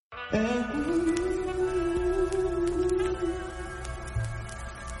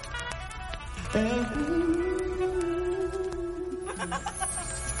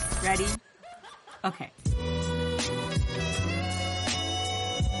Ready? Okay.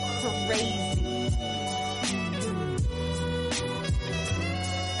 Crazy.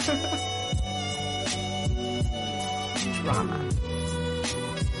 Drama.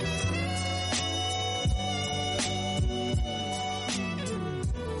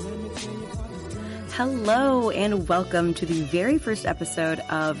 Hello and welcome to the very first episode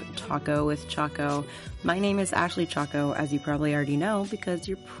of Taco with Chaco. My name is Ashley Chaco, as you probably already know, because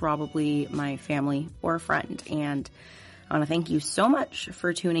you're probably my family or a friend. And I want to thank you so much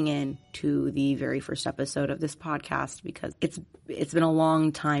for tuning in to the very first episode of this podcast, because it's been a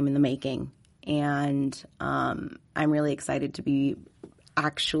long time in the making. And I'm really excited to be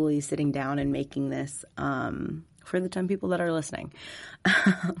actually sitting down and making this for the 10 people that are listening.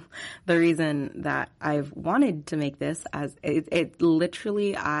 The reason that I've wanted to make this, as it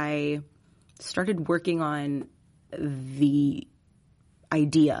literally, I started working on the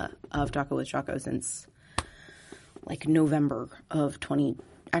idea of Taco with Chaco since like November of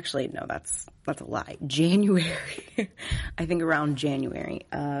actually, no, that's a lie. January. I think around January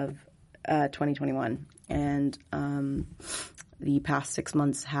of 2021. And the past 6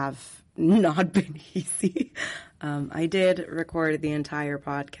 months have not been easy. I did record the entire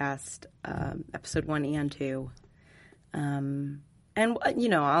podcast, episode 1 and 2. And, you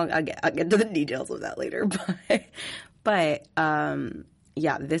know, I'll get to the details of that later. But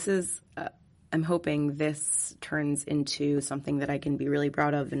yeah, this is, I'm hoping this turns into something that I can be really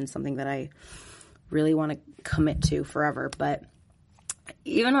proud of and something that I really want to commit to forever. But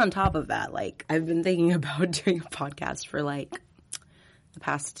even on top of that, like, I've been thinking about doing a podcast for like the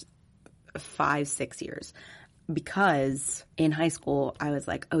past 5-6 years, because in high school I was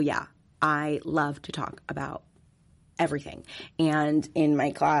like, oh yeah, I love to talk about everything. And in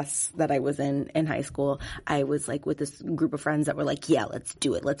my class that I was in high school, I was like with this group of friends that were like, yeah, let's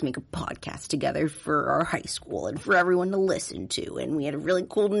do it. Let's make a podcast together for our high school and for everyone to listen to. And we had a really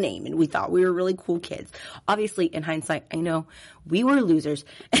cool name and we thought we were really cool kids. Obviously, in hindsight, I know we were losers,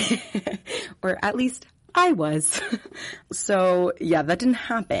 or at least I was. So yeah, that didn't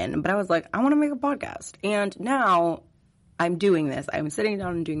happen. But I was like, I want to make a podcast. And now I'm doing this. I'm sitting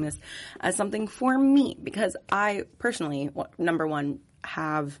down and doing this as something for me, because I personally, number one,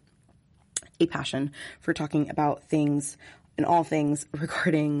 have a passion for talking about things and all things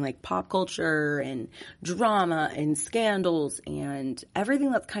regarding like pop culture and drama and scandals and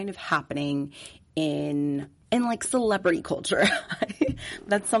everything that's kind of happening in like celebrity culture.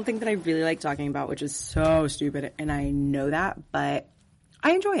 That's something that I really like talking about, which is so stupid, and I know that, but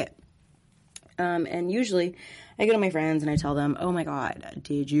I enjoy it. And usually I go to my friends and I tell them, oh my God,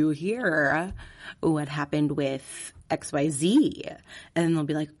 did you hear what happened with XYZ? And then they'll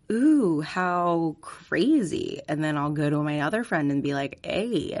be like, ooh, how crazy. And then I'll go to my other friend and be like,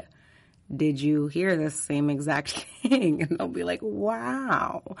 hey, did you hear the same exact thing? And they'll be like,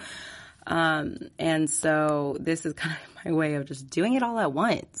 wow. And so this is kind of my way of just doing it all at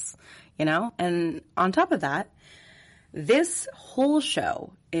once, you know? And on top of that, this whole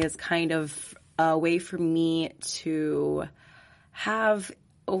show is kind of a way for me to have,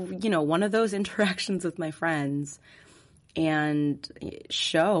 you know, one of those interactions with my friends and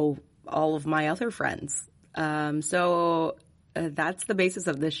show all of my other friends. So that's the basis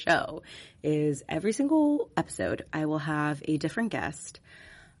of this show, is every single episode I will have a different guest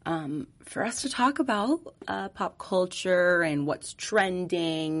for us to talk about pop culture and what's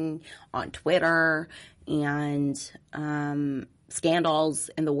trending on Twitter and scandals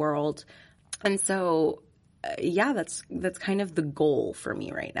in the world. And so, yeah, that's kind of the goal for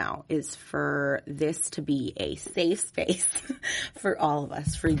me right now, is for this to be a safe space for all of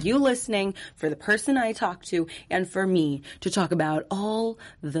us, for you listening, for the person I talk to, and for me to talk about all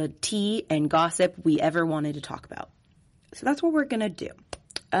the tea and gossip we ever wanted to talk about. So that's what we're going to do.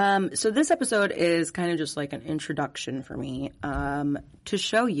 So this episode is kind of just like an introduction for me, to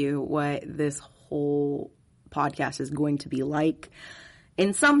show you what this whole podcast is going to be like.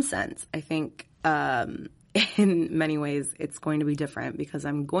 In some sense, I think, in many ways it's going to be different, because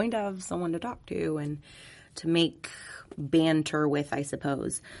I'm going to have someone to talk to and to make banter with, I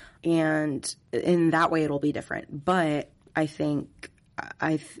suppose. And in that way it'll be different. But I think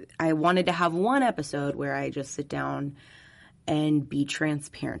I wanted to have one episode where I just sit down and be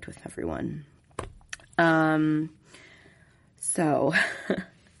transparent with everyone. So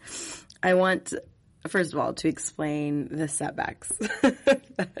I want, first of all, to explain the setbacks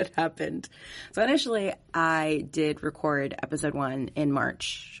that had happened. So initially, I did record episode 1 in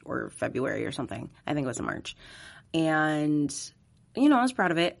March or February or something. I think it was in March. And, you know, I was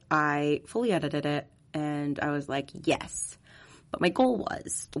proud of it. I fully edited it, and I was like, yes, But my goal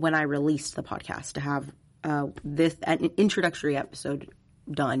was, when I released the podcast, to have this an introductory episode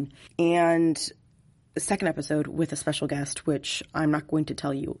done, and a second episode with a special guest, which I'm not going to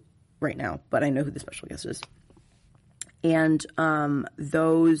tell you right now, but I know who the special guest is. And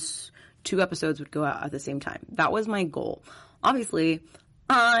those 2 episodes would go out at the same time. That was my goal. Obviously,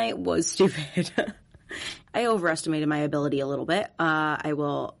 I was stupid. I overestimated my ability a little bit.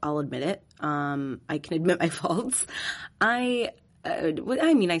 I'll admit it. I can admit my faults. I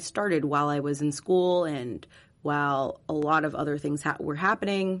started while I was in school and while a lot of other things were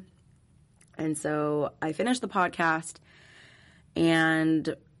happening. And so I finished the podcast,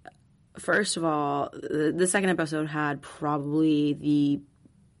 and first of all, the second episode had probably the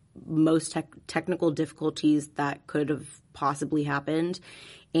most technical difficulties that could have possibly happened,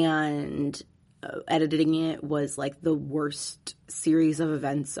 and editing it was like the worst series of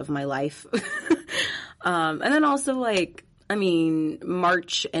events of my life. And then also, like, I mean,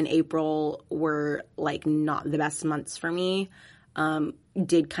 March and April were like not the best months for me.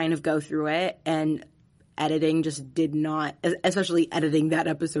 Did kind of go through it, and editing just did not, especially editing that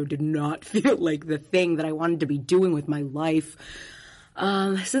episode, did not feel like the thing that I wanted to be doing with my life.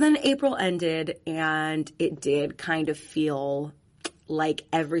 So then April ended, and it did kind of feel like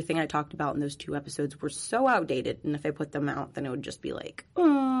everything I talked about in those 2 episodes were so outdated, and if I put them out, then it would just be like,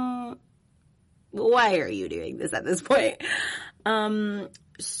 why are you doing this at this point?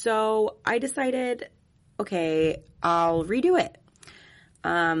 So I decided, okay, I'll redo it.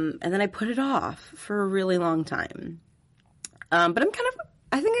 And then I put it off for a really long time. But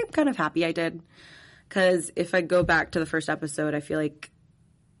I think I'm kind of happy I did. Because if I go back to the first episode, I feel like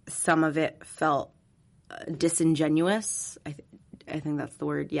some of it felt disingenuous. I think that's the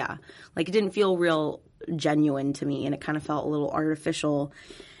word, yeah. Like, it didn't feel real genuine to me, and it kind of felt a little artificial.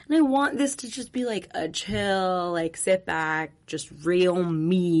 And I want this to just be like a chill, like, sit back, just real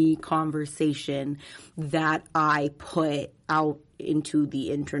me conversation that I put out into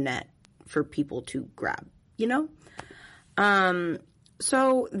the internet for people to grab, you know?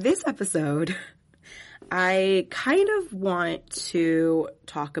 So this episode, I kind of want to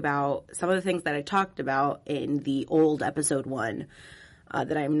talk about some of the things that I talked about in the old episode 1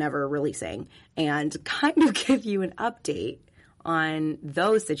 that I'm never releasing, and kind of give you an update on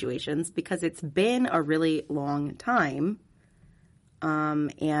those situations, because it's been a really long time,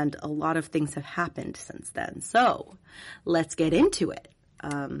 and a lot of things have happened since then. So let's get into it.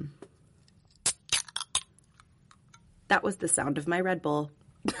 That was the sound of my Red Bull.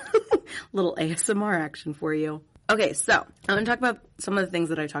 Little ASMR action for you. Okay, so I'm going to talk about some of the things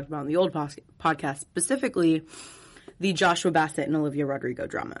that I talked about in the old podcast, specifically the Joshua Bassett and Olivia Rodrigo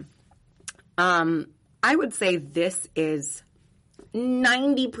drama. I would say this is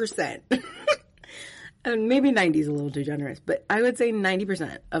 90%, and maybe 90 is a little too generous, but I would say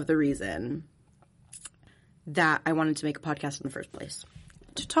 90% of the reason that I wanted to make a podcast in the first place.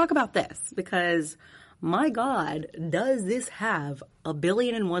 To talk about this, because my God, does this have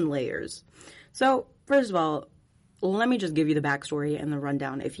 1,000,001 layers. So, first of all, let me just give you the backstory and the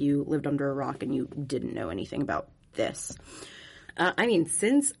rundown if you lived under a rock and you didn't know anything about this.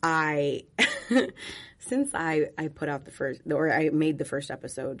 Since I put out I made the first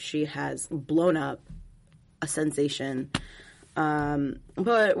episode, she has blown up, a sensation.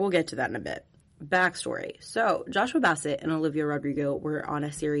 But we'll get to that in a bit. Backstory. So, Joshua Bassett and Olivia Rodrigo were on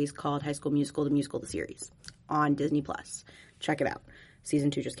a series called High School Musical, the series, on Disney+. Check it out. Season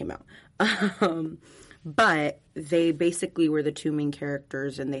 2 just came out. But they basically were the 2 main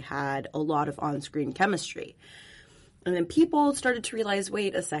characters, and they had a lot of on-screen chemistry. And then people started to realize,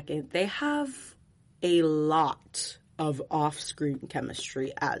 wait a second, they have a lot of off-screen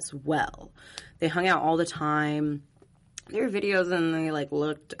chemistry as well. They hung out all the time. There were videos, and they, like,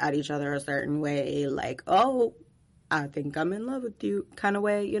 looked at each other a certain way, like, oh, I think I'm in love with you kind of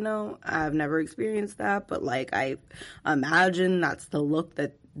way, you know? I've never experienced that, but, like, I imagine that's the look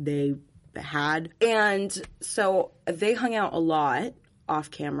that they had. And so they hung out a lot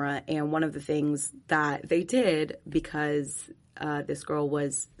off camera, and one of the things that they did, because this girl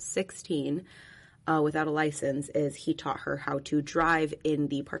was 16 without a license, is he taught her how to drive in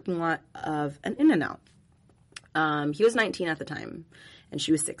the parking lot of an In-N-Out. He was 19 at the time, and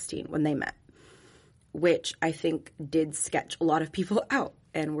she was 16 when they met, which I think did sketch a lot of people out,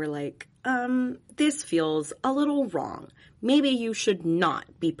 and were like, this feels a little wrong. Maybe you should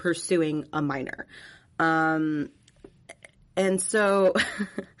not be pursuing a minor. And so,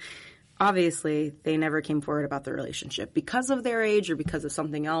 obviously, they never came forward about their relationship. Because of their age or because of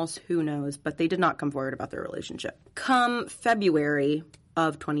something else, who knows, but they did not come forward about their relationship. Come February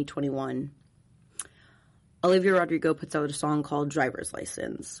of 2021, Olivia Rodrigo puts out a song called Driver's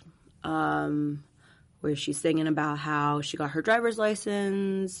License, where she's singing about how she got her driver's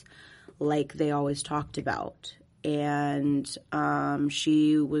license like they always talked about. And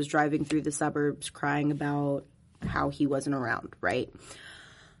she was driving through the suburbs crying about how he wasn't around, right?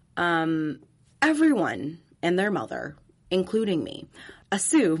 Everyone and their mother, including me,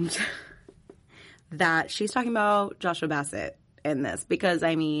 assumed that she's talking about Joshua Bassett in this because,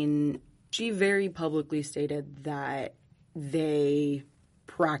 I mean, she very publicly stated that they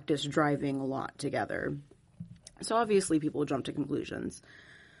practice driving a lot together. So obviously people jump to conclusions.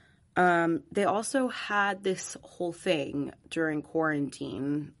 They also had this whole thing during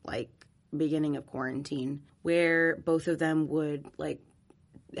quarantine, like beginning of quarantine, where both of them would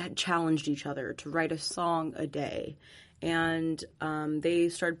had challenged each other to write a song a day. And they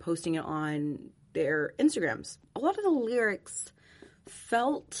started posting it on their Instagrams. A lot of the lyrics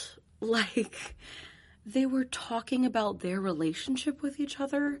felt like they were talking about their relationship with each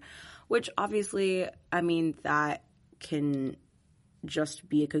other, which obviously, I mean, that can just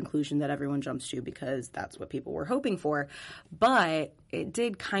be a conclusion that everyone jumps to because that's what people were hoping for. But it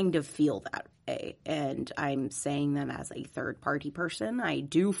did kind of feel that way. And I'm saying that as a third-party person. I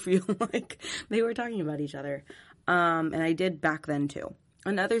do feel like they were talking about each other. And I did back then, too.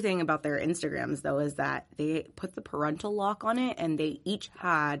 Another thing about their Instagrams, though, is that they put the parental lock on it, and they each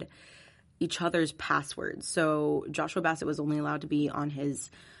had each other's passwords. So Joshua Bassett was only allowed to be on his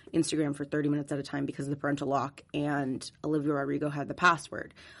Instagram for 30 minutes at a time because of the parental lock, and Olivia Rodrigo had the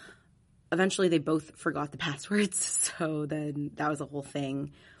password. Eventually, they both forgot the passwords, so then that was a whole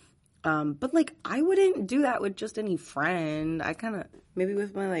thing. But, I wouldn't do that with just any friend. I kind of, maybe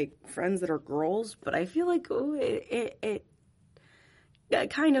with my, friends that are girls, but I feel like, it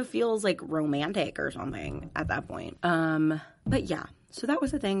kind of feels like romantic or something at that point. But yeah, so that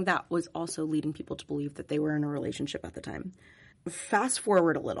was the thing that was also leading people to believe that they were in a relationship at the time. Fast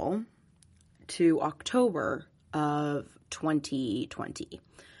forward a little to October of 2020.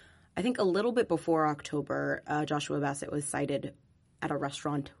 I think a little bit before October, Joshua Bassett was seen at a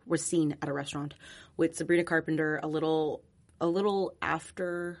restaurant with Sabrina Carpenter a little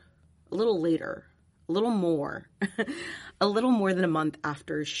more than a month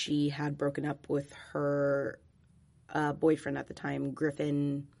after she had broken up with her boyfriend at the time,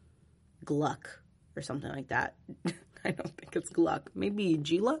 Griffin Gluck or something like that. I don't think it's Gluck. Maybe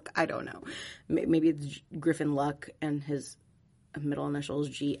G-Luck? I don't know. Maybe it's Griffin Luck and his middle initials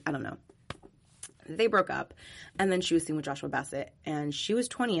G. I don't know. They broke up, and then she was seen with Joshua Bassett, and she was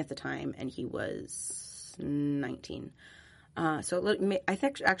 20 at the time, and he was 19. So I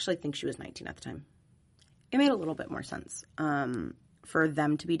actually think she was 19 at the time. It made a little bit more sense for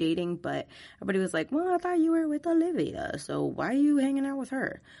them to be dating, but everybody was like, well, I thought you were with Olivia, so why are you hanging out with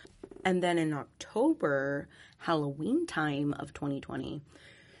her? And then in October, Halloween time of 2020,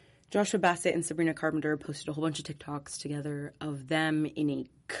 Joshua Bassett and Sabrina Carpenter posted a whole bunch of TikToks together of them in a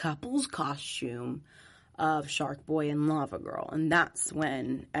couple's costume of Shark Boy and Lava Girl. And that's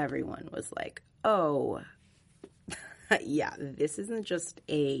when everyone was like, oh, yeah, this isn't just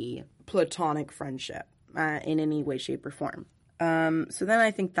a platonic friendship in any way, shape, or form. So then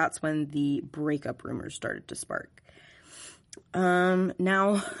I think that's when the breakup rumors started to spark.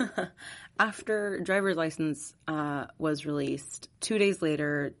 Now, after Driver's License was released, 2 days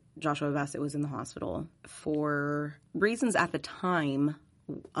later, Joshua Bassett was in the hospital for reasons at the time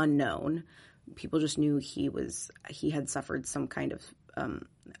unknown. People just knew he had suffered some kind of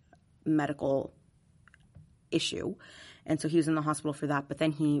medical issue. And so he was in the hospital for that. But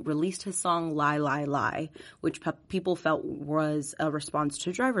then he released his song Lie, Lie, Lie, which people felt was a response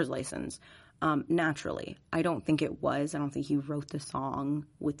to Driver's License. Naturally. I don't think it was. I don't think he wrote the song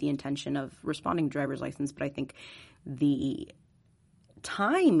with the intention of responding to Driver's License. But I think the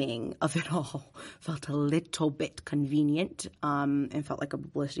timing of it all felt a little bit convenient and felt like a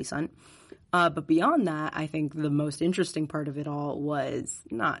publicity stunt. But beyond that, I think the most interesting part of it all was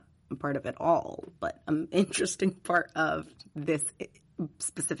not part of it all, but an interesting part of this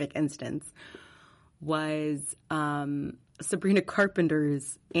specific instance was Sabrina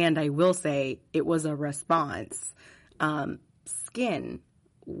Carpenter's, and I will say it was a response, Skin,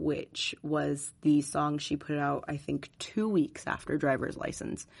 which was the song she put out, I think, 2 weeks after Driver's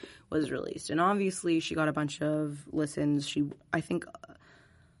License was released. And obviously she got a bunch of listens. I think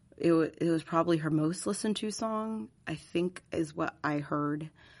it was probably her most listened to song, I think is what I heard.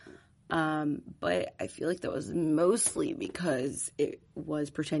 But I feel like that was mostly because it was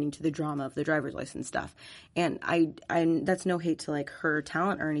pertaining to the drama of the Driver's License stuff. And I that's no hate to her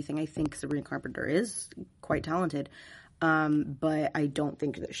talent or anything. I think Sabrina Carpenter is quite talented. But I don't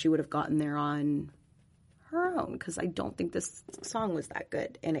think that she would have gotten there on her own, because I don't think this song was that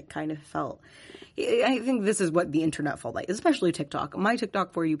good. And it kind of felt, I think this is what the internet felt like, especially TikTok. My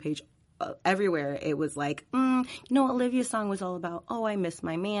TikTok For You page, everywhere, it was like, Olivia's song was all about, oh, I miss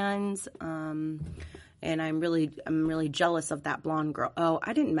my mans, and I'm really jealous of that blonde girl. Oh,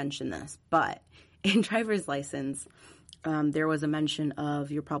 I didn't mention this, but in Driver's License, there was a mention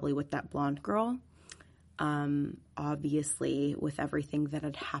of you're probably with that blonde girl. Obviously, with everything that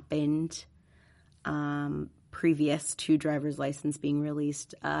had happened previous to Driver's License being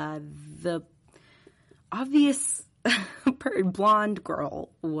released, the obvious blonde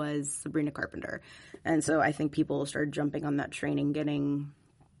girl was Sabrina Carpenter. And so I think people started jumping on that train and getting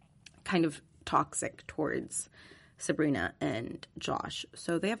kind of toxic towards Sabrina and Josh.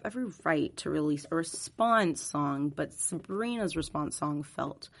 So they have every right to release a response song, but Sabrina's response song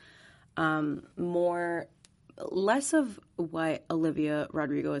felt less of what Olivia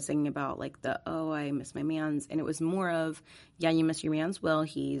Rodrigo was singing about, like oh, I miss my mans. And it was more of, yeah, you miss your mans? Well,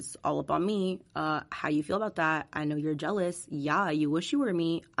 he's all up on me. How you feel about that? I know you're jealous. Yeah, you wish you were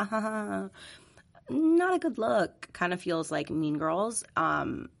me. Not a good look. Kind of feels like Mean Girls,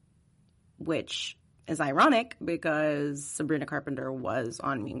 which is ironic because Sabrina Carpenter was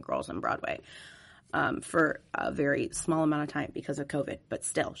on Mean Girls on Broadway for a very small amount of time because of COVID, but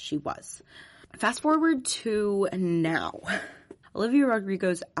still, she was. Fast forward to now. Olivia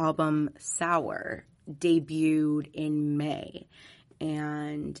Rodrigo's album Sour debuted in May,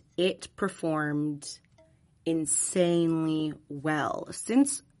 and it performed insanely well.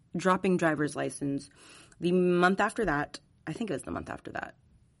 Since dropping Driver's License, the month after that, I think it was the month after that,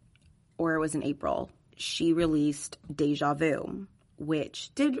 or it was in April, she released Deja Vu,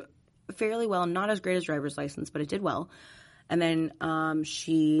 which did fairly well, not as great as Driver's License, but it did well. And then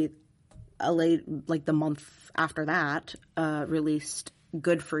she, the month after that, released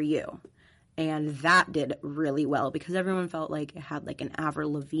Good For You. And that did really well because everyone felt like it had like an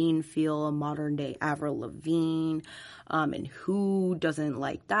Avril Lavigne feel, a modern day Avril Lavigne. And who doesn't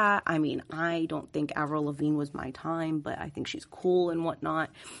like that? I mean, I don't think Avril Lavigne was my time, but I think she's cool and whatnot.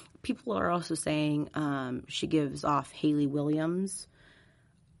 People are also saying she gives off Hayley Williams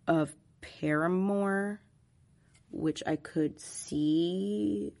of Paramore, which I could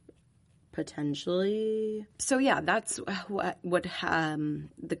see potentially. So yeah, that's what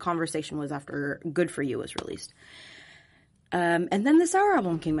the conversation was after Good For You was released. And then the Sour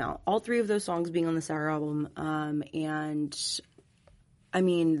album came out. All three of those songs being on the Sour album. And I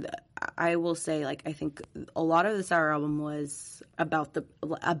mean, I will say, like, I think a lot of the Sour album was about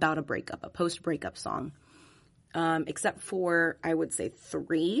a breakup, a post-breakup song. Except for, I would say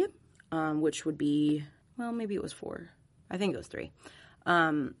 3, which would be, well, maybe it was 4. I think it was 3.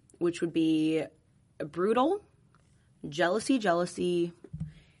 Which would be Brutal, Jealousy,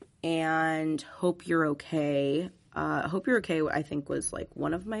 and Hope You're Okay. Hope You're Okay, I think, was like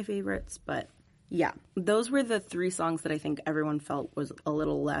one of my favorites, but yeah, those were the 3 songs that I think everyone felt was a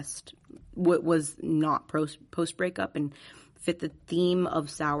little less, was not post-breakup and fit the theme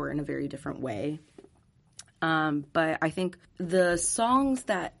of Sour in a very different way. But I think the songs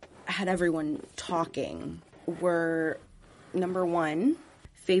that had everyone talking were, number 1,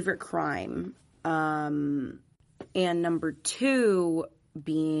 Favorite Crime, and number 2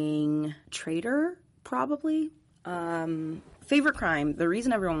 being Traitor, probably. Favorite Crime, the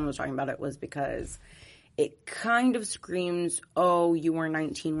reason everyone was talking about it was because it kind of screams, oh, you were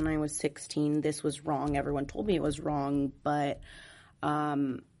 19 when I was 16, this was wrong, everyone told me it was wrong, but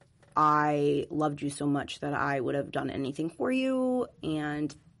I loved you so much that I would have done anything for you,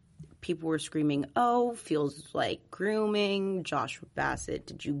 and people were screaming, oh, feels like grooming. Josh Bassett,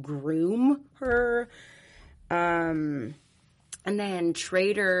 did you groom her? And then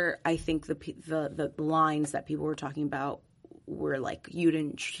Traitor, I think the lines that people were talking about were like, you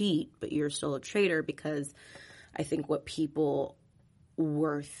didn't cheat, but you're still a traitor, because I think what people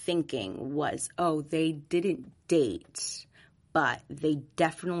were thinking was, oh, they didn't date, but they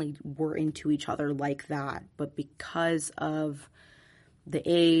definitely were into each other like that. But because of the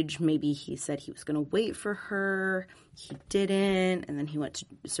age, maybe he said he was going to wait for her, he didn't, and then he went to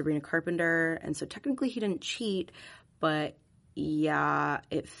Sabrina Carpenter, and so technically he didn't cheat, but yeah,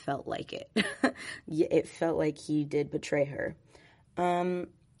 it felt like it. Yeah, it felt like he did betray her.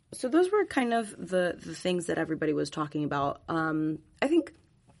 So those were kind of the things that everybody was talking about. I think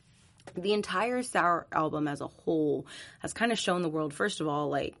the entire Sour album as a whole has kind of shown the world, first of all,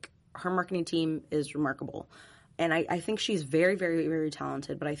 like, her marketing team is remarkable. And I think she's very, very, very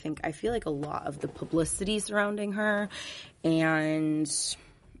talented, but I feel like a lot of the publicity surrounding her and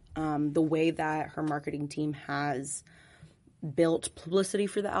the way that her marketing team has built publicity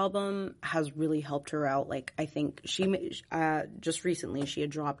for the album has really helped her out. Like, I think she just recently she had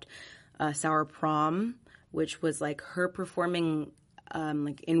dropped Sour Prom, which was like her performing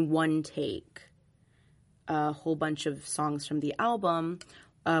like in one take a whole bunch of songs from the album.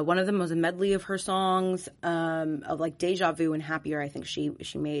 One of them was a medley of her songs, of like Deja Vu and Happier. I think she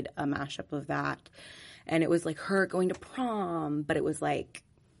made a mashup of that. And it was like her going to prom, but it was like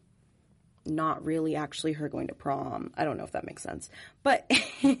not really actually her going to prom. I don't know if that makes sense. But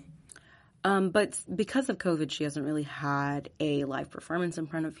but because of COVID, she hasn't really had a live performance in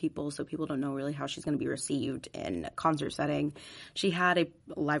front of people, so people don't know really how she's going to be received in a concert setting. She had a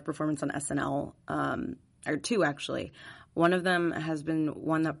live performance on SNL, or two actually. One of them has been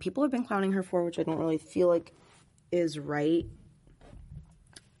one that people have been clowning her for, which I don't really feel like is right.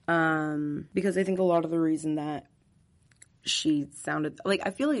 Because I think a lot of the reason that she sounded like,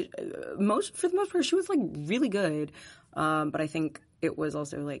 I feel like for the most part, she was like really good. But I think it was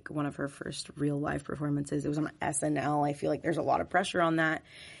also like one of her first real live performances. It was on SNL. I feel like there's a lot of pressure on that.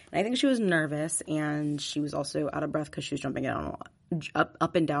 And I think she was nervous, and she was also out of breath because she was jumping down a lot,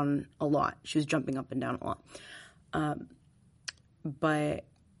 up and down a lot. She was jumping up and down a lot. But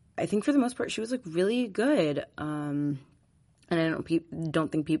I think for the most part, she was like really good. And I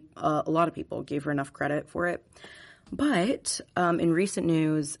don't think a lot of people gave her enough credit for it. But in recent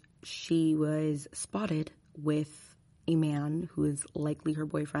news, she was spotted with a man who is likely her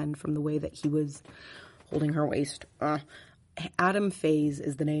boyfriend from the way that he was holding her waist. Adam Faze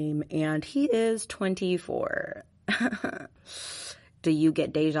is the name, and he is 24. Do you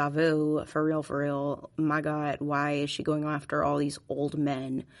get deja vu? For real, for real. My God, why is she going after all these old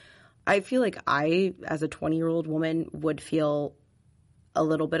men? I feel like I, as a 20-year-old woman, would feel a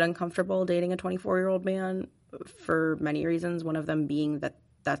little bit uncomfortable dating a 24-year-old man for many reasons. One of them being that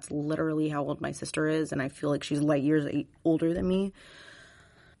that's literally how old my sister is, and I feel like she's light years older than me.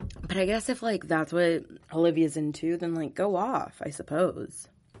 But I guess if, like, that's what Olivia's into, then, like, go off, I suppose.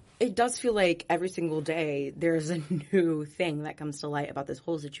 It does feel like every single day there's a new thing that comes to light about this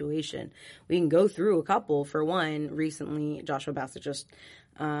whole situation. We can go through a couple. For one, recently, Joshua Bassett just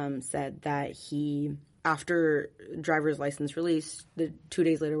said that he, after driver's license release, 2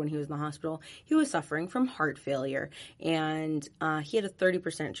 days later when he was in the hospital, he was suffering from heart failure. And he had a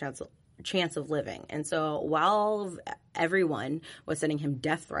 30% chance of living. And so while everyone was sending him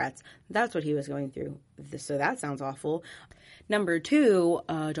death threats, that's what he was going through. So that sounds awful. Number two,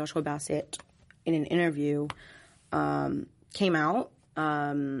 Joshua Bassett, in an interview, came out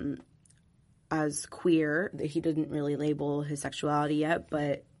as queer. He didn't really label his sexuality yet,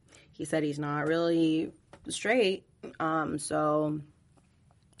 but he said he's not really straight. So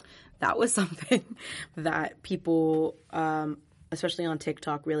that was something that people, especially on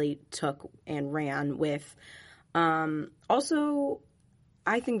TikTok, really took and ran with. Also,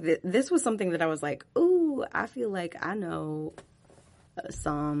 I think that this was something that I was like, ooh, I feel like I know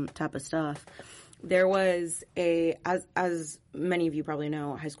some type of stuff. There was as many of you probably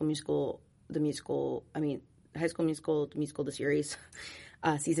know, High School Musical, the series,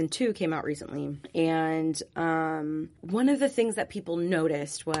 season 2 came out recently. And one of the things that people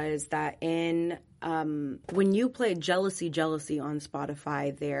noticed was that when you play Jealousy on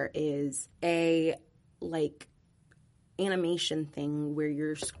Spotify, there is a, like, animation thing where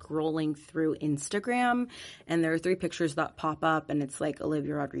you're scrolling through Instagram and there are 3 pictures that pop up and it's like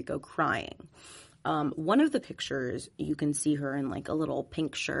Olivia Rodrigo crying. One of the pictures, you can see her in like a little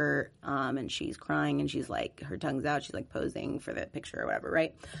pink shirt, and she's crying and she's like, her tongue's out, she's like posing for the picture or whatever,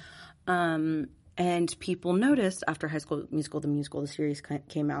 right? And people noticed after High School Musical, the series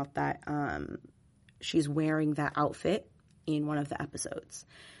came out, that she's wearing that outfit in one of the episodes.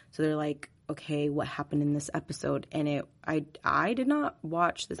 So they're like, okay, what happened in this episode? And I did not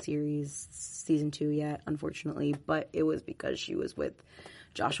watch the series season 2 yet, unfortunately, but it was because she was with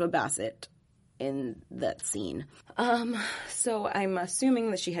Joshua Bassett in that scene. So I'm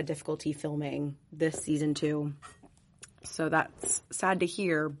assuming that she had difficulty filming this season 2. So that's sad to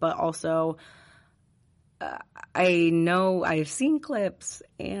hear, but also I know I've seen clips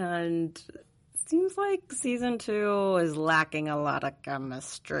and seems like season 2 is lacking a lot of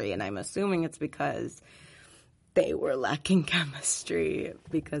chemistry, and I'm assuming it's because they were lacking chemistry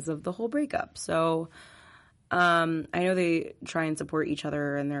because of the whole breakup. So I know they try and support each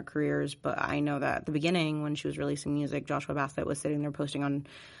other in their careers, but I know that at the beginning, when she was releasing music, Joshua Bassett was sitting there posting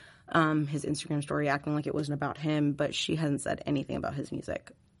on his Instagram story acting like it wasn't about him, but she hasn't said anything about his music.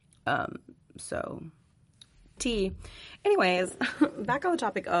 So tea. Anyways, back on the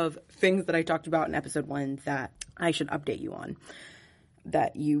topic of things that I talked about in episode 1 that I should update you on.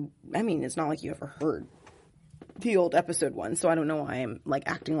 It's not like you ever heard the old episode 1, so I don't know why I'm like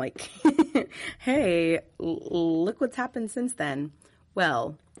acting like, hey, look what's happened since then.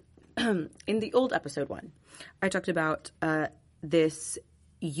 Well, in the old episode 1, I talked about this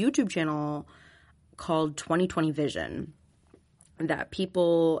YouTube channel called 2020 Vision that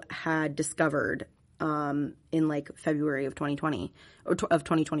people had discovered in like February of 2020 or of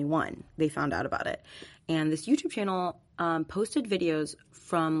 2021. They found out about it. And this YouTube channel posted videos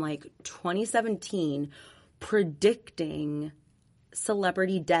from like 2017 predicting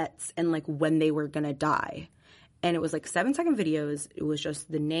celebrity deaths and like when they were going to die. And it was like 7-second videos. It was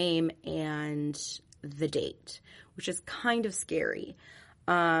just the name and the date, which is kind of scary.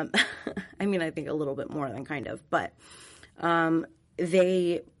 I mean, I think a little bit more than kind of, but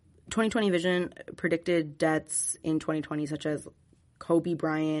 2020 Vision predicted deaths in 2020, such as Kobe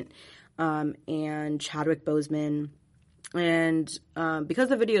Bryant and Chadwick Boseman. And because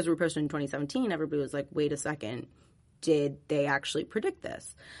the videos were posted in 2017, everybody was like, wait a second, did they actually predict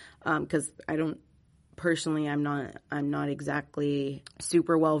this? Because personally, I'm not exactly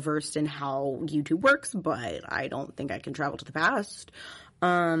super well versed in how YouTube works, but I don't think I can travel to the past.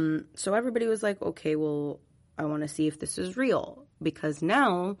 So everybody was like, okay, well, I want to see if this is real, because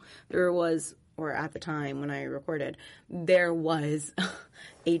now there was, or at the time when I recorded, there was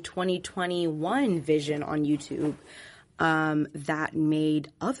a 2021 Vision on YouTube that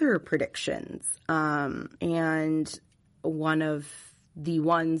made other predictions. And one of the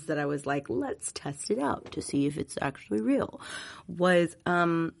ones that I was like, let's test it out to see if it's actually real, was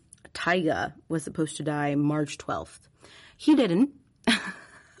Tyga was supposed to die March 12th. He didn't.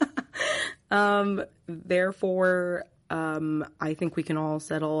 Therefore, I think we can all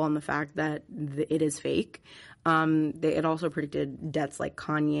settle on the fact that it is fake. It also predicted deaths like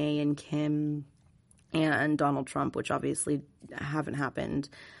Kanye and Kim and Donald Trump, which obviously haven't happened.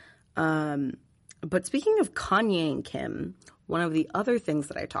 But speaking of Kanye and Kim, one of the other things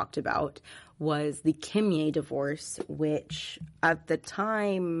that I talked about was the Kimye divorce, which at the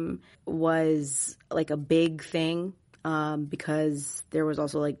time was like a big thing because there was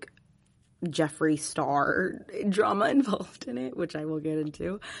also like Jeffree Star drama involved in it, which I will get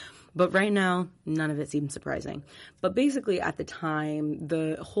into. But right now, none of it seems surprising. But basically, at the time,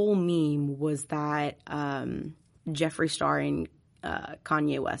 the whole meme was that Jeffree Star and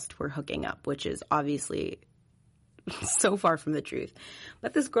Kanye West were hooking up, which is obviously so far from the truth.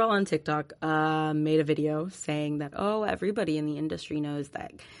 But this girl on TikTok made a video saying that, oh, everybody in the industry knows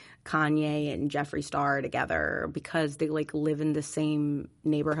that Kanye and Jeffree Star are together because they like live in the same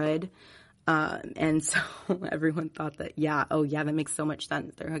neighborhood. And so everyone thought that, that makes so much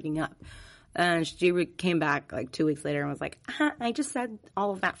sense. They're hooking up. And she came back like 2 weeks later and was like, I just said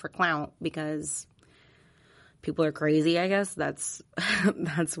all of that for clout because people are crazy, I guess. That's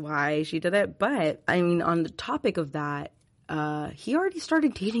why she did it. But, I mean, on the topic of that, he already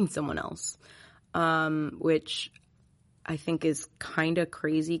started dating someone else, which I think is kind of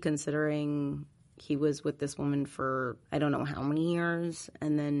crazy considering he was with this woman for I don't know how many years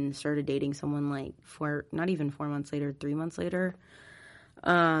and then started dating someone like not even 4 months later, 3 months later.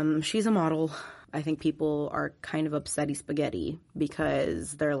 She's a model. I think people are kind of upsetty spaghetti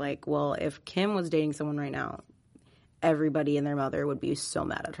because they're like, well, if Kim was dating someone right now, everybody and their mother would be so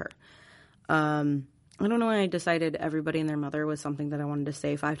mad at her. I don't know why I decided everybody and their mother was something that I wanted to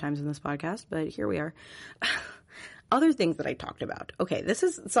say 5 times in this podcast, but here we are. Other things that I talked about. Okay, this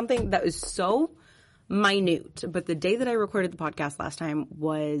is something that is so minute, but the day that I recorded the podcast last time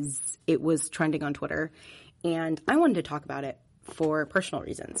it was trending on Twitter, and I wanted to talk about it for personal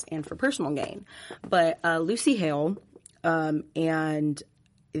reasons and for personal gain. But Lucy Hale and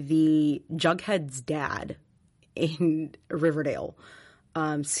the Jughead's dad in Riverdale,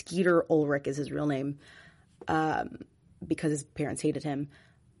 Skeeter Ulrich is his real name, because his parents hated him.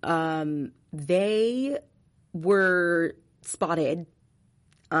 They were spotted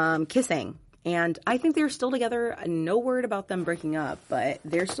kissing. And I think they're still together. No word about them breaking up, but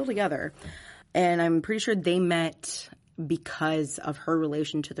they're still together. And I'm pretty sure they met because of her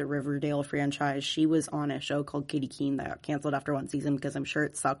relation to the Riverdale franchise. She was on a show called Katie Keene that got canceled after 1 season because I'm sure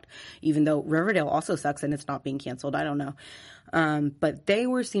it sucked, even though Riverdale also sucks and it's not being canceled. I don't know. But they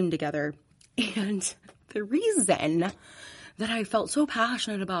were seen together. And the reason that I felt so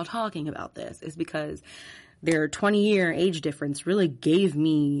passionate about talking about this is because their 20-year age difference really gave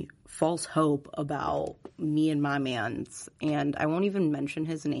me false hope about me and my mans. And I won't even mention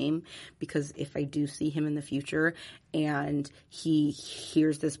his name, because if I do see him in the future and he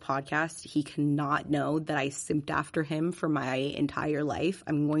hears this podcast, he cannot know that I simped after him for my entire life.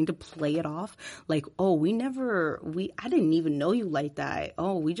 I'm going to play it off like, oh, I didn't even know you like that.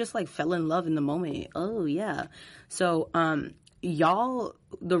 Oh, we just like fell in love in the moment. Oh yeah. So, y'all,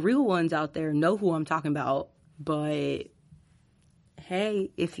 the real ones out there know who I'm talking about, but hey,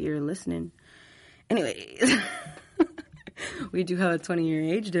 if you're listening. Anyways, we do have a 20-year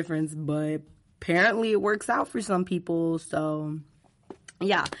age difference, but apparently it works out for some people. So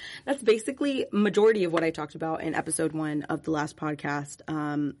yeah, that's basically majority of what I talked about in episode 1 of the last podcast.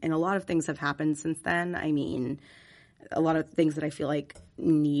 And a lot of things have happened since then. I mean, a lot of things that I feel like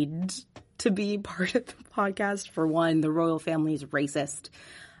need to be part of the podcast. For one, the royal family is racist.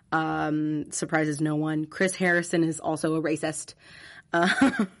 Surprises no one. Chris Harrison is also a racist.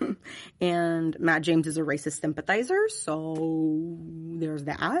 And Matt James is a racist sympathizer, so there's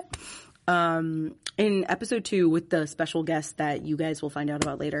that. In episode 2 with the special guest that you guys will find out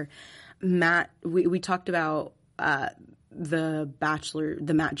about later, we talked about the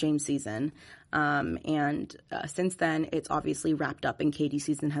Matt James season. And since then, it's obviously wrapped up and Katie's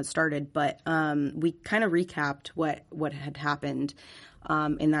season has started. But we kind of recapped what had happened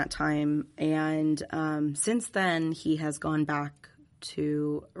in that time. And since then, he has gone back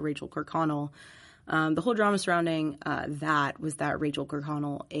to Rachel Kirkconnell. The whole drama surrounding that was that Rachel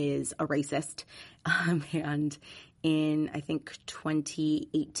Kirkconnell is a racist. And in, I think,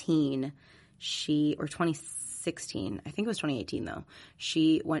 2018, or 2016, I think it was 2018 though,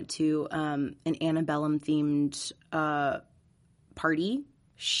 she went to an antebellum-themed party.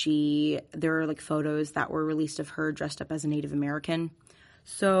 There are like photos that were released of her dressed up as a Native American.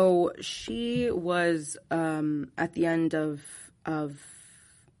 So she was, at the end of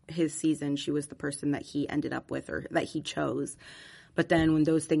his season, she was the person that he ended up with, or that he chose. But then when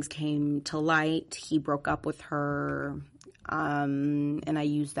those things came to light, he broke up with her. And I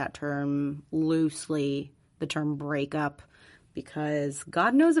use that term loosely, the term breakup, because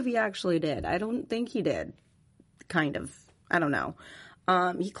God knows if he actually did. I don't think he did. Kind of. I don't know.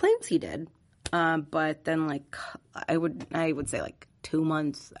 He claims he did. But then like, I would say like 2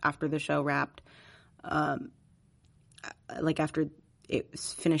 months after the show wrapped, like after it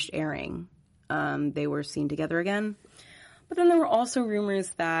was finished airing, they were seen together again. But then there were also rumors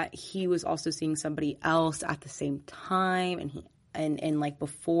that he was also seeing somebody else at the same time, and like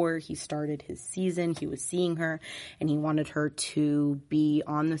before he started his season, he was seeing her, and he wanted her to be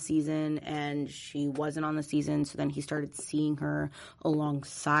on the season, and she wasn't on the season, so then he started seeing her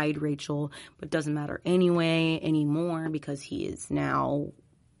alongside Rachel, but it doesn't matter anymore, because he is now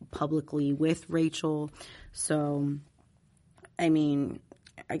publicly with Rachel. So, I mean,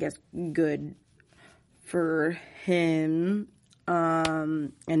 I guess good for him.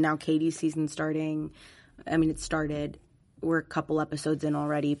 And now Katie's season starting. I mean, it started. We're a couple episodes in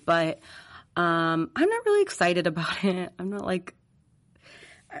already, but I'm not really excited about it. I'm not like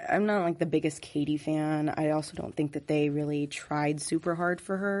the biggest Katie fan. I also don't think that they really tried super hard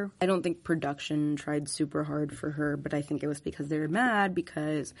for her. I don't think production tried super hard for her, but I think it was because they were mad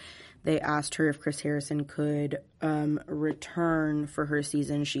because they asked her if Chris Harrison could return for her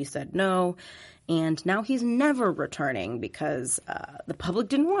season. She said no, and now he's never returning because the public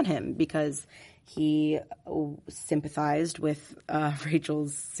didn't want him, because he sympathized with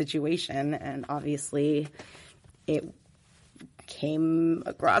Rachel's situation, and obviously it came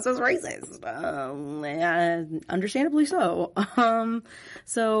across as racist, and understandably so.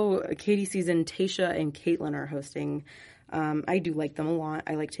 So Katie's season, Tayshia and Caitlyn are hosting. I do like them a lot.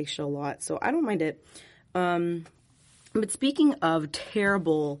 I like Tayshia a lot, so I don't mind it. But speaking of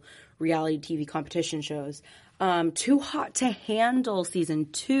terrible reality TV competition shows, Too Hot to Handle season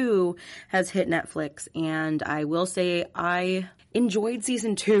 2 has hit Netflix, and I will say I enjoyed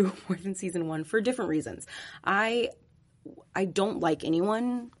season 2 more than season 1 for different reasons. I don't like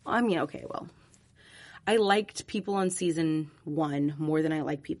anyone. I mean, okay, well, I liked people on season 1 more than I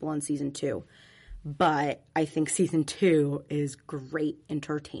like people on season 2. But I think season 2 is great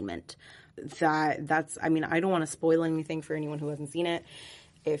entertainment. I mean, I don't want to spoil anything for anyone who hasn't seen it.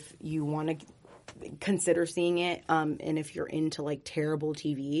 If you want to consider seeing it, and if you're into like terrible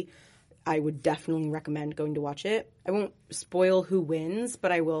TV, I would definitely recommend going to watch it. I won't spoil who wins,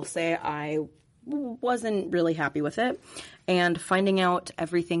 but I will say I wasn't really happy with it. And finding out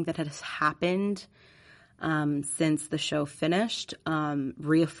everything that has happened since the show finished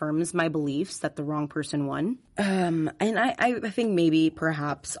reaffirms my beliefs that the wrong person won. And I think maybe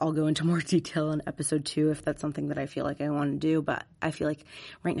perhaps I'll go into more detail in episode 2 if that's something that I feel like I want to do. But I feel like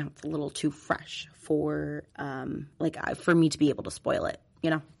right now it's a little too fresh for me to be able to spoil it, you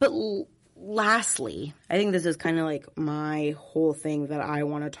know. But lastly, I think this is kind of like my whole thing that I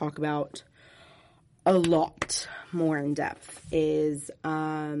want to talk about a lot more in depth is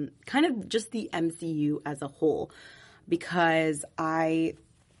kind of just the MCU as a whole, because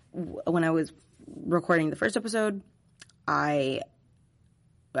when I was recording the first episode, I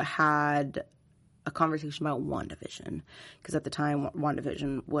had a conversation about WandaVision, because at the time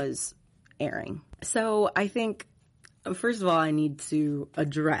WandaVision was airing. So I think, first of all, I need to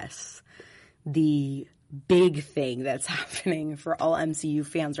address the big thing that's happening for all MCU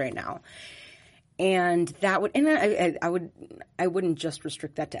fans right now. And that would, and I wouldn't just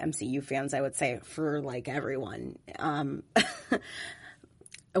restrict that to MCU fans. I would say for like everyone.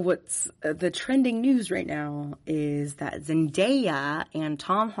 What's the trending news right now is that Zendaya and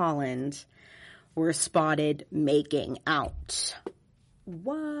Tom Holland were spotted making out.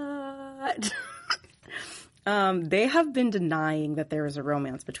 What? They have been denying that there is a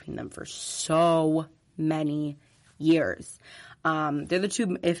romance between them for so many years. They're the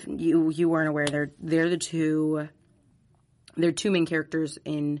two, if you weren't aware, they're the two main characters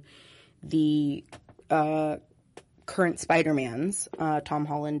in the current Spider-Mans. Tom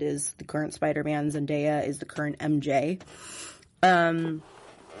Holland is the current Spider-Man, Zendaya is the current MJ. And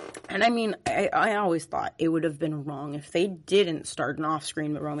I mean, I always thought it would have been wrong if they didn't start an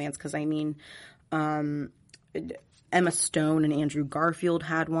off-screen romance, because I mean, Emma Stone and Andrew Garfield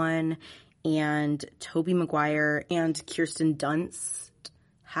had one, and Tobey Maguire and Kirsten Dunst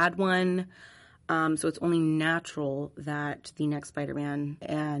had one. So it's only natural that the next Spider-Man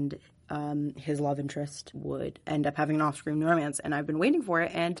and his love interest would end up having an off-screen romance. And I've been waiting for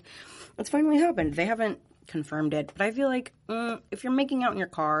it, and it's finally happened. They haven't confirmed it, but I feel like if you're making out in your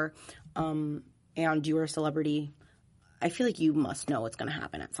car and you're a celebrity, I feel like you must know what's going to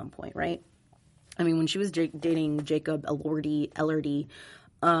happen at some point, right? I mean, when she was dating Jacob Elordi,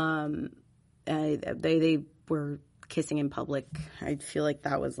 they were kissing in public. I feel like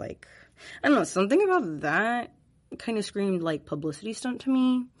that was like, I don't know, something about that kind of screamed like publicity stunt to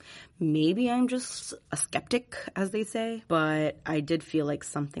me. Maybe I'm just a skeptic, as they say, but I did feel like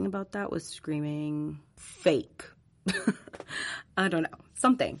something about that was screaming fake. I don't know.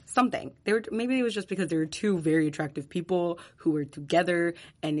 Something. Maybe it was just because there were two very attractive people who were together,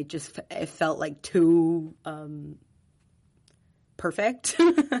 and it felt like too perfect,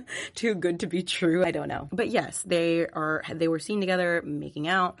 too good to be true. I don't know. But yes, they were seen together making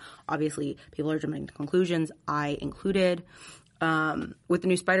out. Obviously, people are jumping to conclusions, I included. With the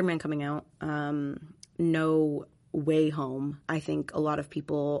new Spider-Man coming out, No Way Home, I think a lot of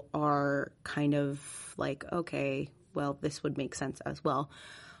people are kind of like, okay, well, this would make sense as well.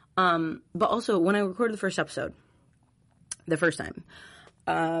 But also, when I recorded the first episode, the first time,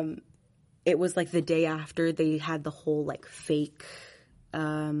 it was like the day after they had the whole like fake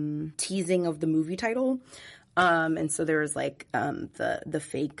teasing of the movie title. And so there was like the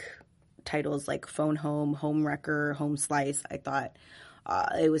fake titles like Phone Home, Home Wrecker, Home Slice. I thought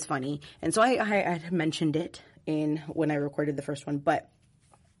it was funny. And so I had mentioned it when I recorded the first one, but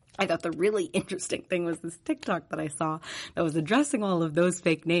I thought the really interesting thing was this TikTok that I saw that was addressing all of those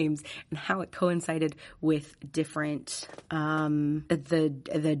fake names and how it coincided with different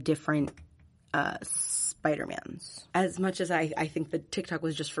the different Spider-Mans. As much as I think the TikTok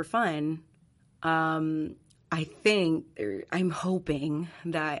was just for fun, I'm hoping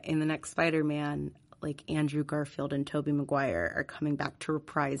that in the next Spider-Man, like Andrew Garfield and Tobey Maguire are coming back to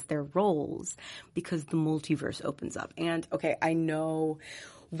reprise their roles because the multiverse opens up. And okay, I know,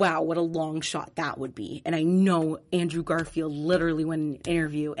 wow, what a long shot that would be. And I know Andrew Garfield literally went in an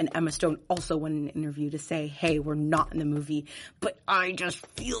interview, and Emma Stone also went in an interview to say, hey, we're not in the movie, but I just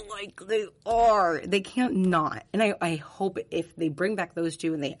feel like they are. They can't not. And I hope if they bring back those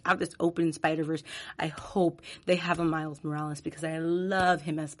two and they have this open Spider-Verse, I hope they have a Miles Morales, because I love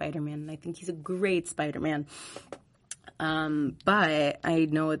him as Spider-Man, and I think he's a great Spider-Man. But I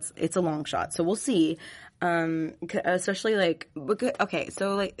know it's a long shot, so we'll see. Especially like, okay,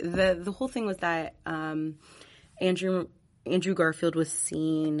 so like the whole thing was that Andrew Garfield was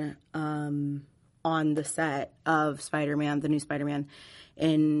seen on the set of Spider-Man, the new Spider-Man,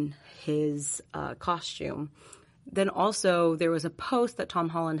 in his costume. Then also there was a post that Tom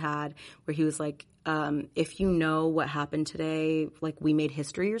Holland had where he was like, if you know what happened today, like we made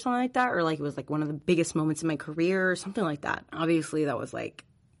history or something like that, or like it was like one of the biggest moments in my career or something like that. Obviously that was like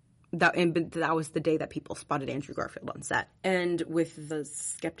that was the day that people spotted Andrew Garfield on set. And with the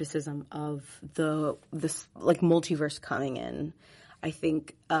skepticism of this like multiverse coming in, I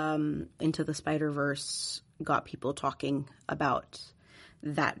think Into the Spider-Verse got people talking about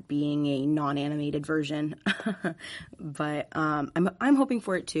that being a non-animated version. But I'm hoping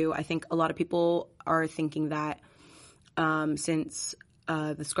for it too. I think a lot of people are thinking that since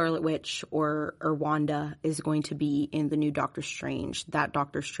the Scarlet Witch or Wanda is going to be in the new Doctor Strange, that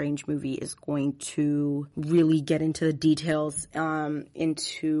Doctor Strange movie is going to really get into the details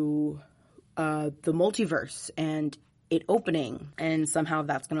into the multiverse and it opening, and somehow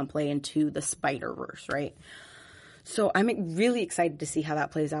that's going to play into the Spider-Verse, right? So I'm really excited to see how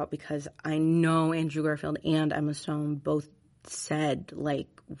that plays out, because I know Andrew Garfield and Emma Stone both said, like,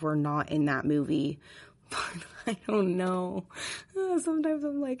 we're not in that movie. But I don't know. Sometimes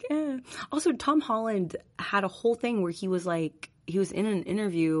I'm like, eh. Also, Tom Holland had a whole thing where he was in an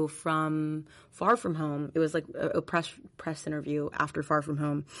interview from Far From Home. It was like a press interview after Far From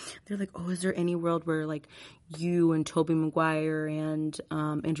Home. They're like, oh, is there any world where like you and Tobey Maguire and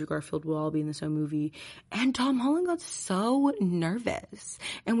Andrew Garfield will all be in the same movie? And Tom Holland got so nervous.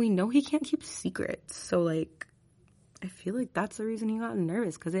 And we know he can't keep secrets. So like, I feel like that's the reason he got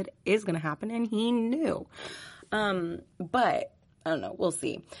nervous, because it is going to happen and he knew. But I don't know. We'll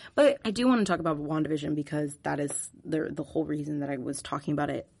see. But I do want to talk about WandaVision, because that is the whole reason that I was talking about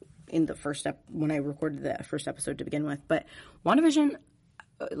it in the first step when I recorded the first episode to begin with. But WandaVision,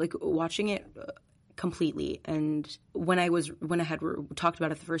 like watching it completely, and when I had talked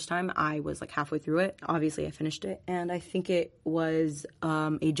about it the first time, I was like halfway through it. Obviously, I finished it, and I think it was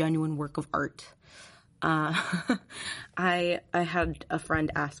a genuine work of art. I had a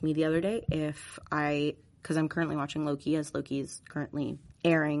friend ask me the other day because I'm currently watching Loki, as Loki is currently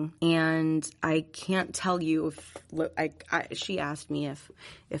airing, and I can't tell you if she asked me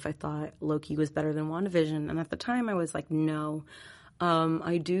if I thought Loki was better than WandaVision, and at the time I was like, no.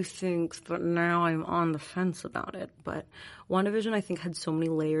 I do think that now I'm on the fence about it, but WandaVision I think had so many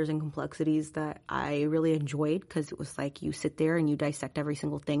layers and complexities that I really enjoyed, because it was like you sit there and you dissect every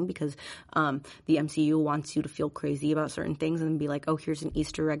single thing, because the MCU wants you to feel crazy about certain things and be like, oh, here's an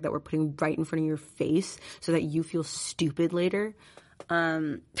Easter egg that we're putting right in front of your face so that you feel stupid later.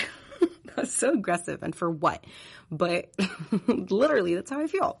 That's so aggressive, and for what? But literally, that's how I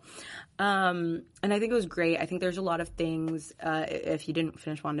feel. And I think it was great. I think there's a lot of things. If you didn't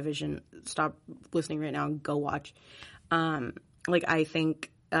finish WandaVision, stop listening right now and go watch. I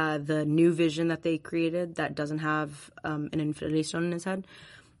think the new Vision that they created that doesn't have an Infinity Stone in his head.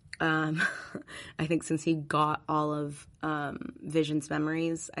 I think since he got all of Vision's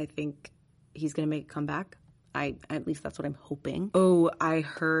memories, I think he's going to make a comeback. At least that's what I'm hoping. Oh, I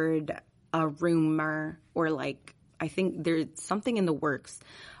heard a rumor, or like, I think there's something in the works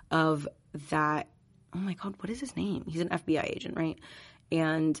of that. Oh my God, what is his name? He's an FBI agent, right?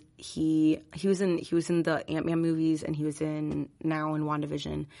 And he was in the Ant-Man movies, and he was now in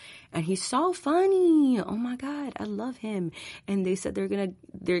WandaVision, and he's so funny. Oh my God, I love him. And they said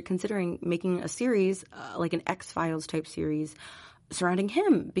they're considering making a series, like an X-Files type series surrounding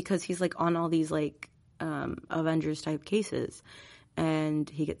him, because he's like on all these like Avengers type cases, and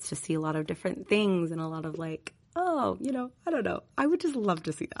he gets to see a lot of different things and a lot of like, oh, I don't know. I would just love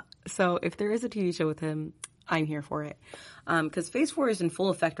to see that. So if there is a TV show with him, I'm here for it. Because Phase 4 is in full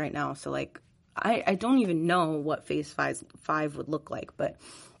effect right now. So like, I don't even know what Phase 5 would look like. But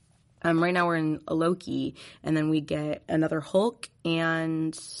right now we're in a Loki, and then we get another Hulk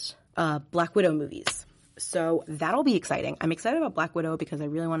and Black Widow movies. So that'll be exciting. I'm excited about Black Widow because I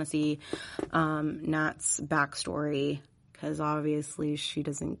really want to see Nat's backstory, because obviously she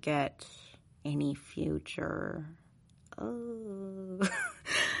doesn't get any future. Oh.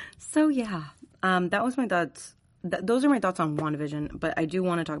 So yeah, that was my thoughts. Those are my thoughts on WandaVision, but I do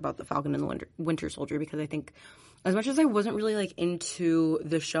want to talk about the Falcon and the Winter Soldier, because I think as much as I wasn't really like into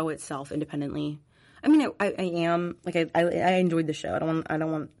the show itself independently, I mean, I am like, I enjoyed the show. I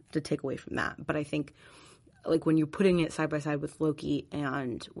don't want to take away from that, but I think like when you're putting it side by side with Loki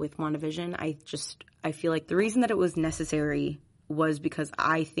and with WandaVision, I feel like the reason that it was necessary was because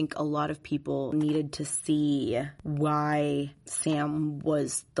I think a lot of people needed to see why Sam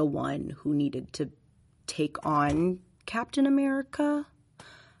was the one who needed to take on Captain America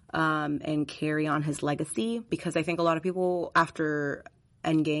and carry on his legacy, because I think a lot of people after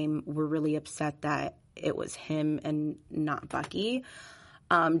Endgame were really upset that it was him and not Bucky.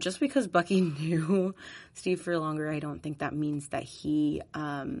 Just because Bucky knew Steve for longer, I don't think that means that he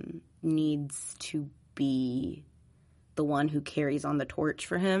needs to be the one who carries on the torch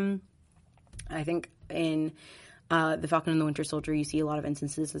for him. I think in The Falcon and the Winter Soldier, you see a lot of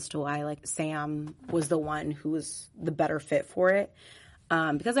instances as to why, like, Sam was the one who was the better fit for it.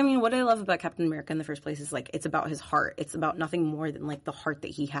 Because, I mean, what I love about Captain America in the first place is, like, it's about his heart. It's about nothing more than, like, the heart that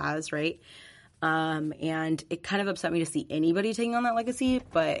he has, right? And it kind of upset me to see anybody taking on that legacy,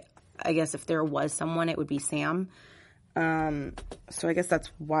 but I guess if there was someone, it would be Sam. So I guess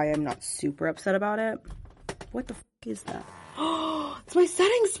that's why I'm not super upset about it. What the f*** is that? Oh, it's my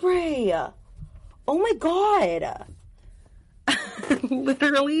setting spray! Oh my god!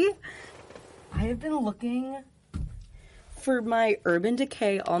 Literally, I have been looking for my Urban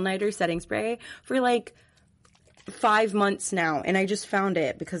Decay All-Nighter setting spray for like 5 months now, and I just found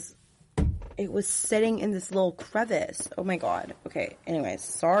it because it was sitting in this little crevice. Oh my god. Okay, anyways,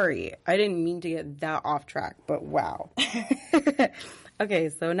 sorry. I didn't mean to get that off track, but wow. Okay,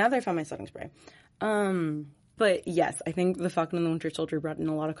 so now that I found my setting spray. But yes, I think The Falcon and the Winter Soldier brought in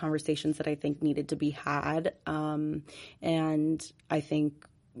a lot of conversations that I think needed to be had, and I think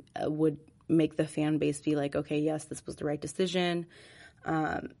would make the fan base be like, okay, yes, this was the right decision.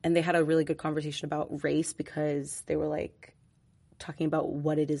 And they had a really good conversation about race because they were like talking about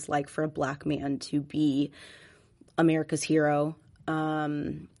what it is like for a black man to be America's hero.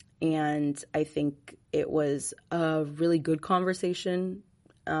 And I think it was a really good conversation.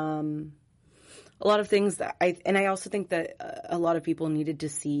 A lot of things that I also think that a lot of people needed to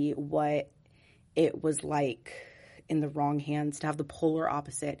see what it was like in the wrong hands, to have the polar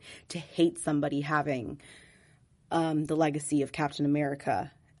opposite, to hate somebody having the legacy of Captain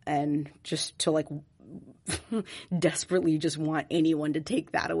America, and just to like desperately just want anyone to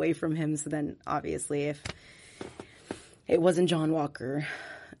take that away from him. So then obviously if it wasn't John Walker,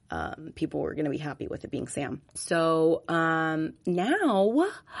 people were going to be happy with it being Sam. So now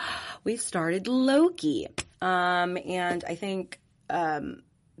we've started Loki. And I think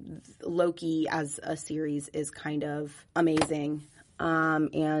Loki as a series is kind of amazing.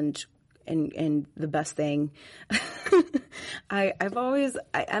 And the best thing, I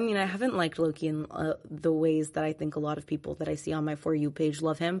mean, I haven't liked Loki in the ways that I think a lot of people that I see on my For You page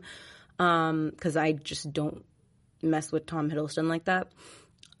love him. 'Cause I just don't mess with Tom Hiddleston like that.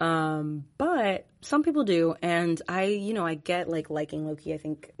 But some people do, and I get like liking Loki. I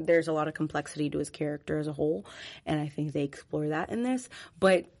think there's a lot of complexity to his character as a whole, and I think they explore that in this.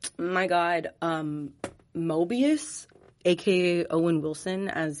 But my God, Mobius, aka Owen Wilson,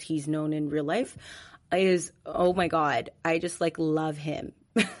 as he's known in real life, is, oh my God, I just like love him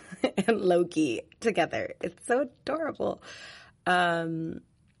and Loki together. It's so adorable.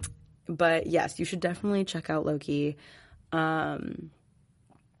 But yes, you should definitely check out Loki.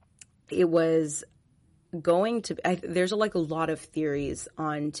 It was going to there's a lot of theories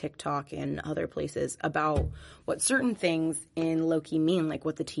on TikTok and other places about what certain things in Loki mean, like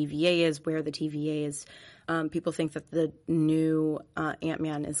what the TVA is, where the TVA is. People think that the new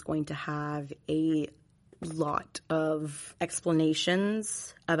Ant-Man is going to have a lot of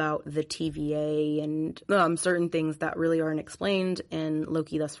explanations about the TVA and certain things that really aren't explained in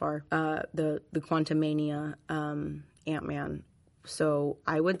Loki thus far. The Quantumania Ant-Man. So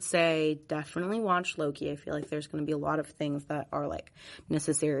I would say definitely watch Loki. I feel like there's going to be a lot of things that are like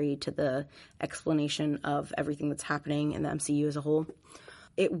necessary to the explanation of everything that's happening in the MCU as a whole.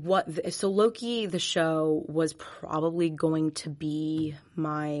 So Loki, the show, was probably going to be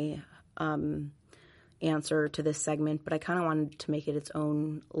my answer to this segment, but I kind of wanted to make it its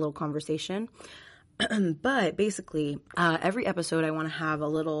own little conversation. But basically, every episode I want to have a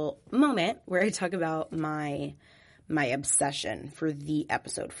little moment where I talk about my obsession for the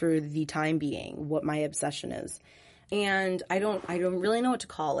episode, for the time being, what my obsession is. And I don't really know what to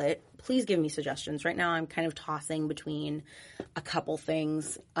call it. Please give me suggestions. Right now I'm kind of tossing between a couple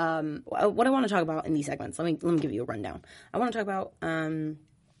things. What I want to talk about in these segments, let me give you a rundown. I want to talk about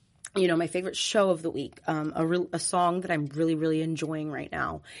my favorite show of the week, a song that I'm really, really enjoying right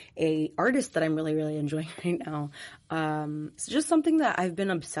now, a artist that I'm really, really enjoying right now. It's just something that I've been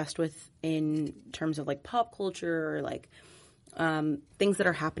obsessed with in terms of like pop culture or like things that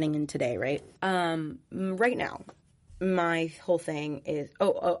are happening in today, right? Right now, my whole thing is,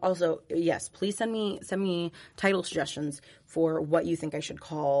 also, yes, please send me title suggestions for what you think I should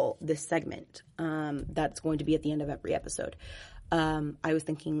call this segment. That's going to be at the end of every episode. I was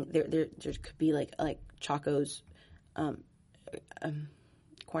thinking there could be like Chaco's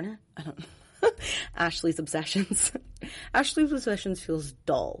corner. I don't know. Ashley's Obsessions. Ashley's Obsessions feels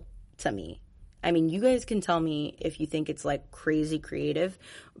dull to me. I mean, you guys can tell me if you think it's like crazy creative.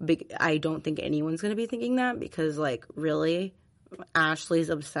 I don't think anyone's going to be thinking that because like really, Ashley's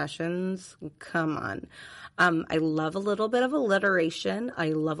obsessions. Come on. I love a little bit of alliteration. I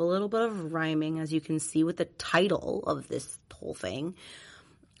love a little bit of rhyming, as you can see with the title of this whole thing.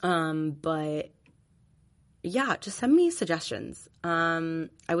 But yeah, just send me suggestions. I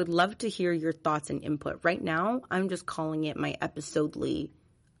would love to hear your thoughts and input. Right now, I'm just calling it my episodely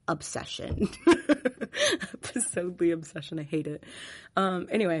obsession. Episodely obsession. I hate it.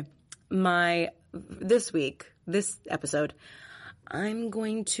 Anyway, this episode, I'm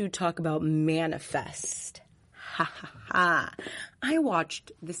going to talk about Manifest. Ha ha ha. I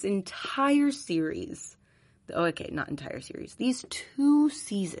watched this entire series. Okay, not entire series. These 2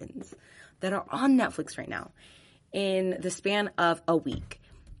 seasons that are on Netflix right now in the span of a week,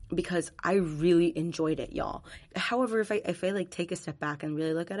 because I really enjoyed it, y'all. However, if I like take a step back and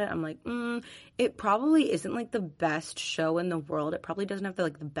really look at it, I'm like, it probably isn't like the best show in the world. It probably doesn't have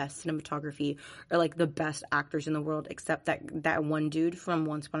the best cinematography or like the best actors in the world, except that one dude from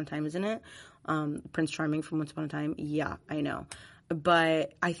Once Upon a Time, isn't it? Prince Charming from Once Upon a Time. Yeah, I know.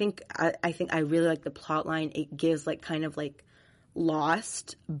 But I think I really like the plot line. It gives like kind of like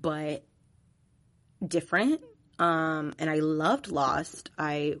Lost, but different. And I loved Lost.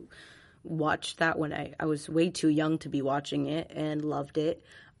 I watched that when I was way too young to be watching it and loved it.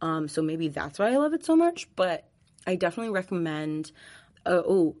 So maybe that's why I love it so much. But I definitely recommend.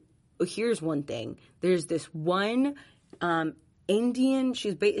 Here's one thing. There's this one Indian.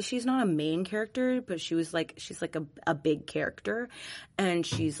 She's not a main character, but she's like a big character, and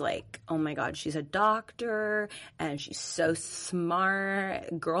she's like, oh my god, she's a doctor, and she's so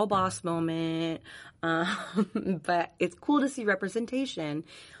smart, girl boss moment. But it's cool to see representation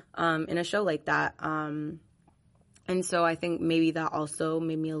in a show like that. And so I think maybe that also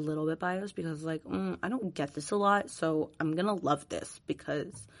made me a little bit biased, because like, I don't get this a lot, so I'm gonna love this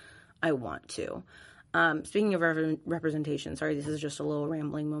because I want to. Speaking of representation, sorry, this is just a little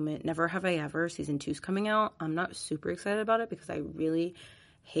rambling moment. Never Have I Ever, season 2's coming out. I'm not super excited about it because I really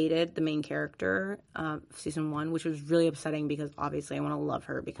hated the main character, season 1, which was really upsetting because obviously I want to love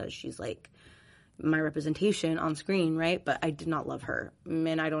her because she's like my representation on screen, right? But I did not love her,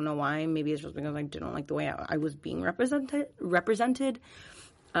 and I don't know why. Maybe it's just because I didn't like the way I was being represented.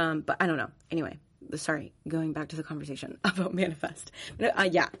 But I don't know. Anyway, sorry, going back to the conversation about Manifest.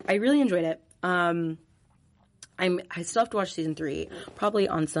 Yeah, I really enjoyed it. I still have to watch season 3, probably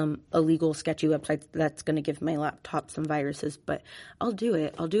on some illegal, sketchy websites that's going to give my laptop some viruses, but I'll do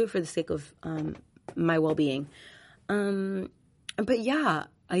it. I'll do it for the sake of my well-being. But yeah,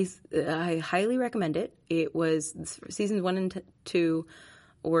 I highly recommend it. It was seasons 1 and 2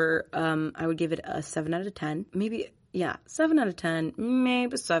 were, I would give it a 7 out of 10. Maybe, yeah, 7 out of 10,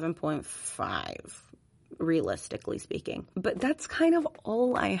 maybe 7.5. Realistically speaking. But that's kind of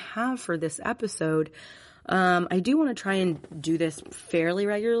all I have for this episode. I do want to try and do this fairly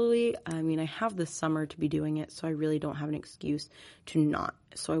regularly. I mean, I have the summer to be doing it, so I really don't have an excuse to not.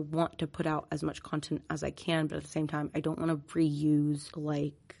 So I want to put out as much content as I can, but at the same time, I don't want to reuse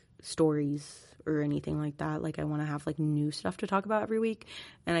like stories or anything like that. Like, I want to have like new stuff to talk about every week,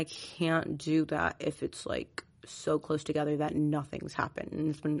 and I can't do that if it's like so close together that nothing's happened, and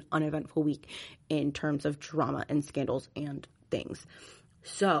it's been an uneventful week in terms of drama and scandals and things.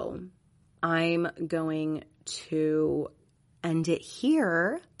 So I'm going to end it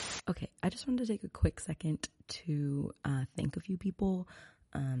here. Okay, I just wanted to take a quick second to thank a few people.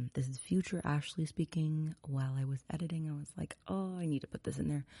 This is future Ashley speaking. While I was editing, I was like, oh, I need to put this in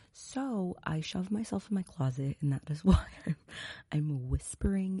there. So I shoved myself in my closet, and that is why I'm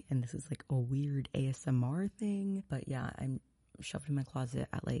whispering, and this is like a weird ASMR thing. But yeah, I'm shoved in my closet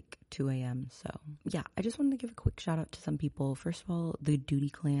at like 2 a.m. So yeah, I just wanted to give a quick shout out to some people. First of all, the Duty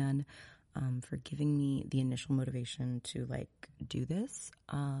Clan, for giving me the initial motivation to like do this,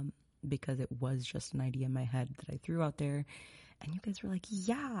 because it was just an idea in my head that I threw out there. And you guys were like,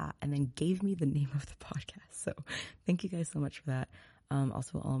 yeah, and then gave me the name of the podcast. So thank you guys so much for that.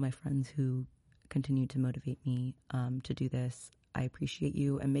 Also, all of my friends who continued to motivate me to do this. I appreciate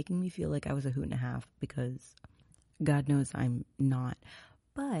you and making me feel like I was a hoot and a half, because God knows I'm not.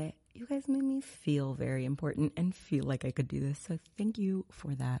 But you guys made me feel very important and feel like I could do this. So thank you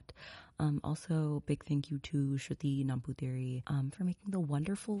for that. Also, big thank you to Shruti Namputeri for making the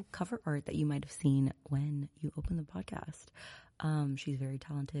wonderful cover art that you might have seen when you opened the podcast. She's very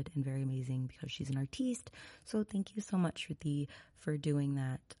talented and very amazing because she's an artiste. So thank you so much, Shruti, for doing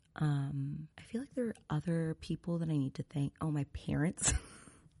that. I feel like there are other people that I need to thank. Oh, my parents.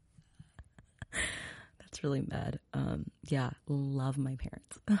 That's really bad. Yeah, love my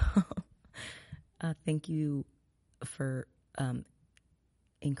parents. Thank you for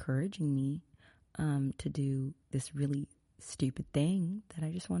encouraging me to do this really stupid thing that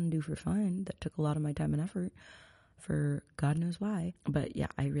I just want to do for fun that took a lot of my time and effort for God knows why. But yeah,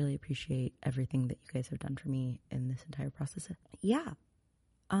 I really appreciate everything that you guys have done for me in this entire process. Yeah.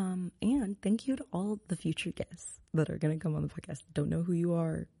 And thank you to all the future guests that are going to come on the podcast. Don't know who you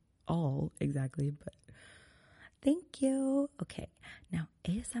are all exactly, but thank you. Okay. Now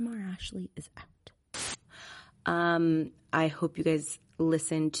ASMR Ashley is out. I hope you guys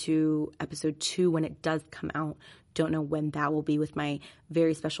listen to episode 2 when it does come out. Don't know when that will be with my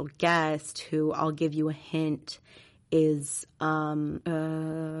very special guest, who I'll give you a hint is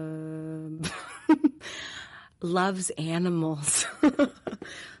loves animals.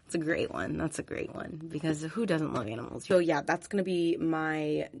 That's a great one. That's a great one, because who doesn't love animals? So yeah, that's going to be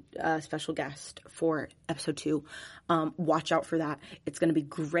my special guest for episode 2. Watch out for that. It's going to be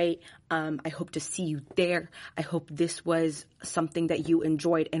great. I hope to see you there. I hope this was something that you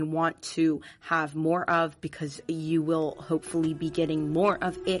enjoyed and want to have more of, because you will hopefully be getting more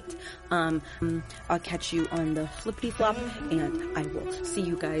of it. I'll catch you on the flippity flop, and I will see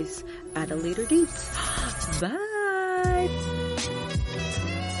you guys at a later date. Bye.